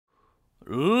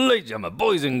Ladies and gentlemen,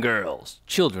 boys and girls,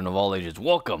 children of all ages,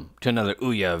 welcome to another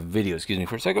Ouya video. Excuse me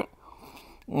for a second.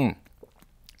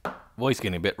 Voice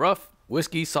getting a bit rough.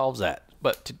 Whiskey solves that.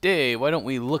 But today, why don't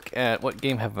we look at what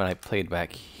game have I played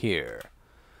back here?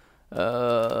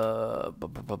 How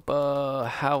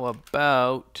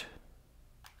about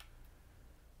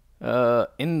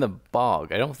In the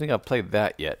Bog? I don't think I've played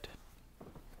that yet.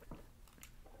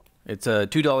 It's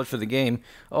 $2 for the game.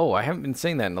 Oh, I haven't been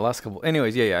saying that in the last couple.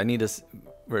 Anyways, yeah, I need to.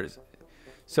 Where is it?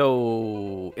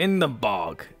 So, In the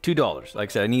Bog, $2. Like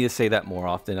I said, I need to say that more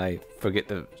often. I forget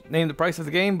to name the price of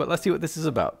the game, but let's see what this is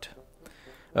about.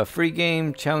 A free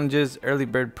game, challenges, early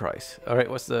bird price. All right,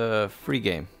 what's the free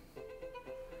game?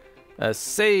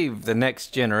 Save the next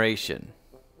generation.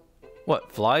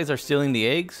 What? Flies are stealing the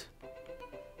eggs?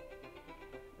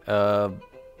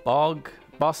 Bog,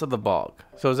 boss of the bog.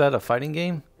 So is that a fighting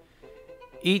game?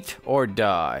 Eat or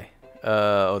die.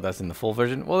 Oh, that's in the full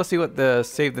version. Well, let's see what the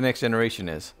save the next generation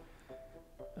is.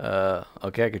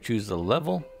 Okay, I could choose the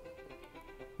level.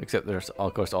 Except there's,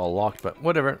 of course, all locked, but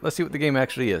whatever. Let's see what the game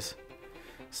actually is.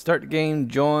 Start the game,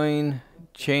 join,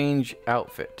 change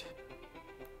outfit.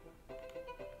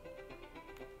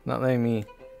 Not letting me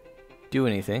do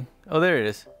anything. Oh, there it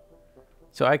is.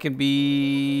 So I can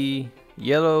be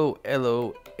yellow,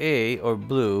 LOA, or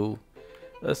blue.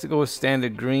 Let's go with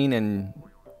standard green and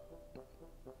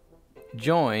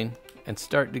join and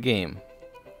start the game.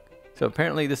 So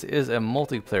apparently this is a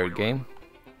multiplayer game.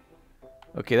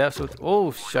 Okay, that's what.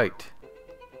 Oh, shite.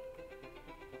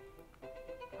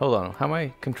 Hold on, how am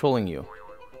I controlling you?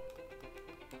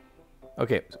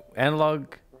 Okay, so analog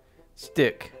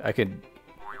stick. I could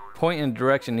point in a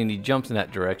direction and he jumps in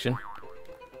that direction.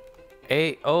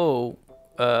 AO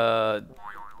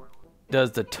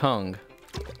does the tongue.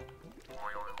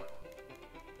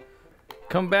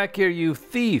 Come back here, you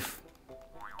thief!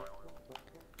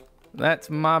 That's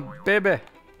my baby.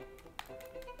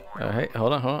 Alright,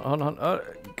 hold on.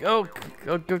 Oh, go,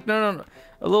 no.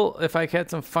 A little, if I had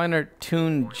some finer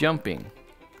tune jumping.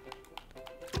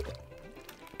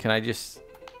 Can I just,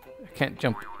 I can't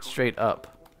jump straight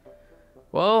up.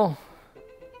 Well,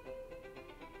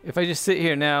 if I just sit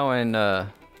here now and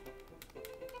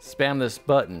spam this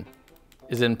button,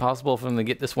 is it impossible for them to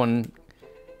get this one?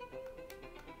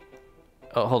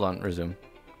 Oh, hold on, resume.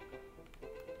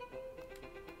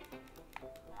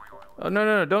 Oh,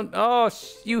 no, don't. Oh,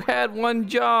 you had one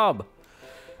job.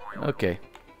 Okay.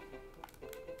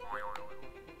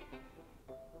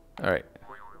 Alright.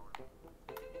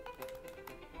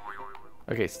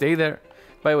 Okay, stay there.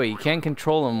 By the way, you can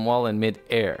control them while in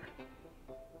mid-air.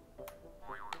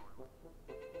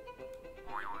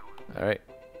 Alright.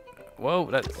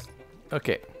 Whoa, that's...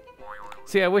 Okay.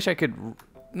 See, I wish I could...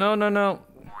 No.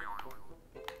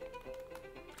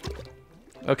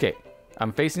 Okay.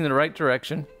 I'm facing the right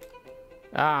direction.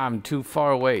 Ah, I'm too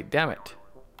far away. Damn it.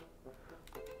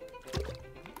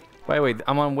 By the way,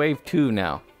 I'm on wave 2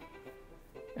 now.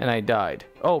 And I died.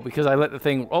 Oh, because I let the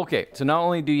thing... Okay, so not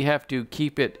only do you have to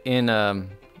keep it in...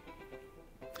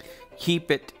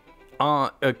 Keep it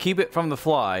from the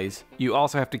flies, you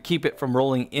also have to keep it from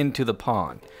rolling into the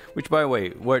pond. Which, by the way,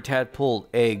 where tadpole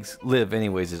eggs live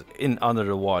anyways is in under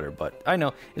the water. But I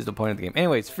know is the point of the game.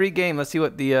 Anyways, free game. Let's see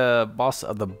what the boss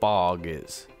of the bog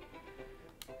is.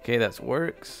 Okay, that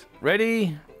works.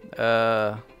 Ready?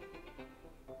 That's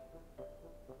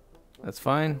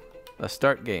fine. Let's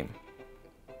start game.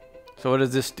 So what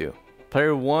does this do?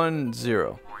 Player 1,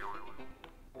 0.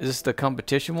 Is this the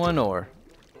competition one or?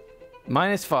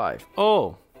 -5.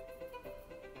 Oh!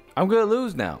 I'm gonna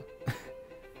lose now.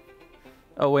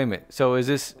 Oh, wait a minute. So is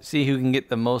this see who can get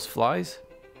the most flies?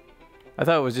 I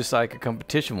thought it was just like a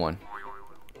competition one.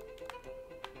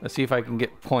 Let's see if I can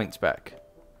get points back.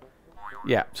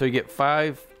 Yeah, so you get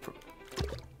 5.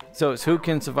 So it's who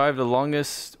can survive the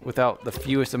longest without the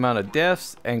fewest amount of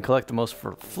deaths and collect the most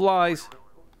for flies.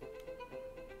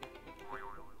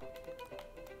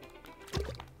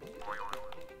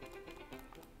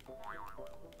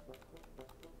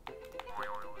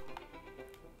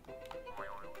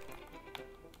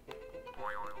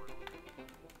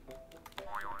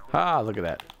 Ah, look at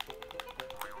that.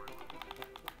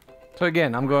 So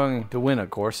again, I'm going to win, of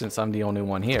course, since I'm the only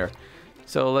one here.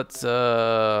 So let's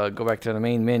go back to the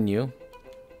main menu.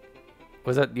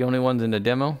 Was that the only ones in the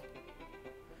demo?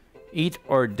 Eat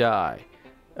or die.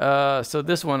 So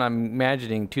this one I'm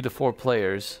imagining 2 to 4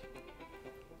 players.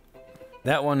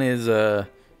 That one is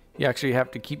you actually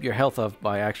have to keep your health up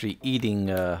by actually eating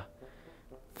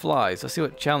flies. Let's see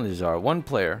what challenges are. 1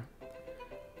 player.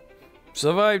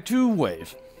 Survive 2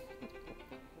 waves.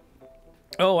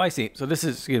 Oh, I see. So this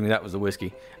is, excuse me, that was the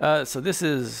whiskey. So this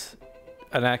is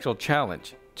an actual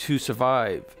challenge to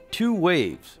survive 2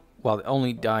 waves while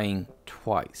only dying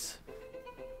twice.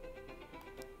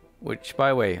 Which, by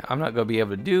the way, I'm not going to be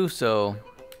able to do, so...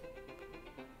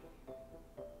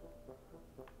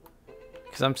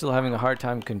 because I'm still having a hard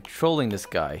time controlling this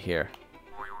guy here.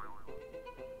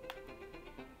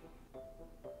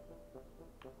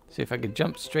 See if I could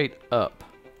jump straight up.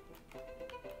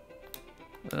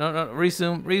 No, no,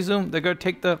 resume, resume. They're going to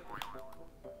take the...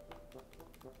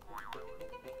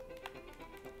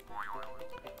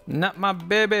 not my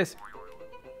babies.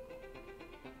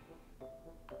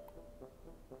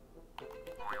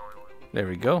 There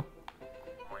we go.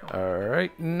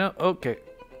 Alright, no, okay.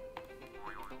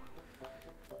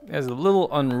 It's a little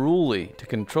unruly to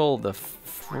control the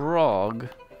frog.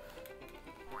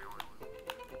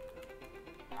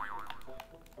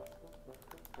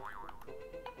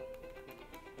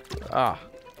 Ah,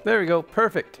 there we go,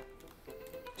 perfect.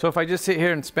 So if I just sit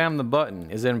here and spam the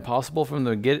button, is it impossible for them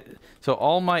to get it? So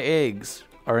all my eggs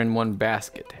are in one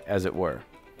basket, as it were.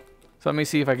 So let me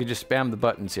see if I could just spam the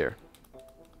buttons here.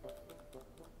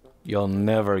 You'll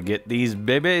never get these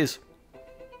babies.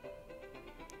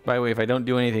 By the way, if I don't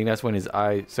do anything, that's when his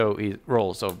eye, so he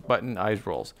rolls. So button, eyes,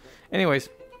 rolls. Anyways,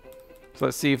 so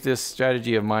let's see if this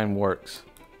strategy of mine works.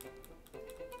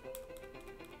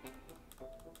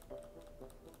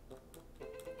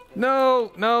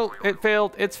 No, no, it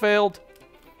failed. It's failed.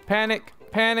 Panic,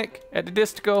 panic at the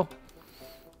disco.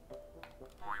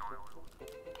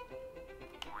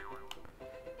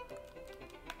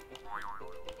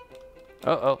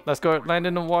 Uh-oh, let's go land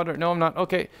in the water. No, I'm not.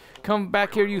 Okay, come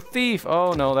back here, you thief.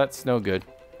 Oh, no, that's no good.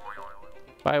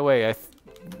 By the way,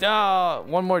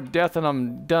 one more death and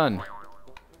I'm done.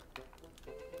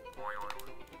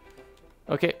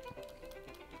 Okay.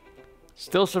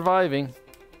 Still surviving.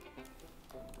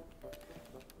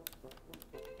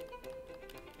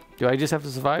 Do I just have to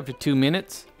survive for 2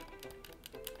 minutes?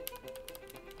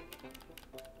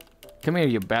 Come here,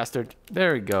 you bastard.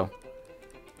 There we go.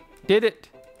 Did it.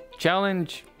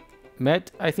 Challenge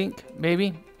met, I think,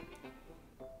 maybe.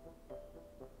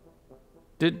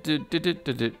 I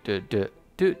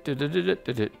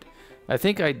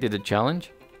think I did a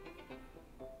challenge.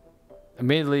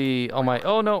 Immediately on my...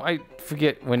 oh no, I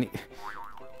forget when...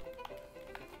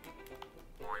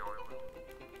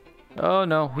 oh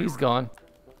no, he's gone.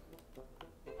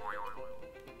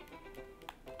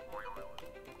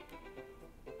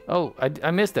 Oh, I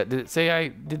missed that. Did it say I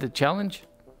did the challenge?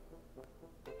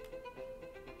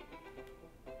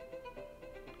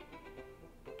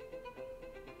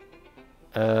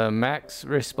 Max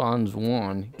respawns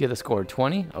 1. Get a score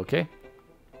 20. Okay.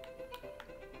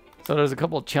 So there's a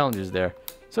couple of challenges there.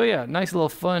 So yeah, nice little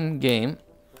fun game.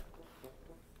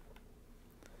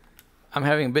 I'm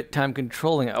having a bit time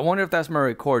controlling it. I wonder if that's my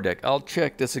record deck. I'll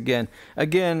check this again.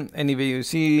 Again, any video you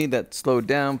see that slowed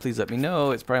down, please let me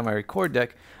know. It's probably my record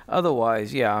deck.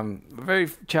 Otherwise, yeah, I'm a very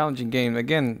challenging game.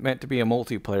 Again, meant to be a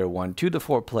multiplayer one. 2 to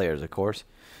 4 players, of course.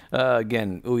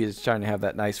 Again, Ouya is trying to have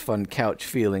that nice, fun couch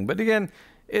feeling. But again,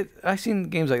 I've seen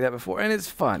games like that before, and it's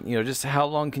fun. You know, just how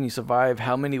long can you survive?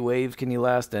 How many waves can you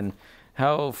last? And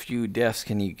how few deaths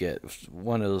can you get?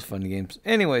 One of those fun games.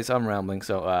 Anyways, I'm rambling,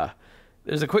 so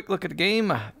there's a quick look at the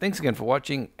game. Thanks again for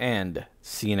watching, and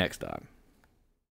see you next time.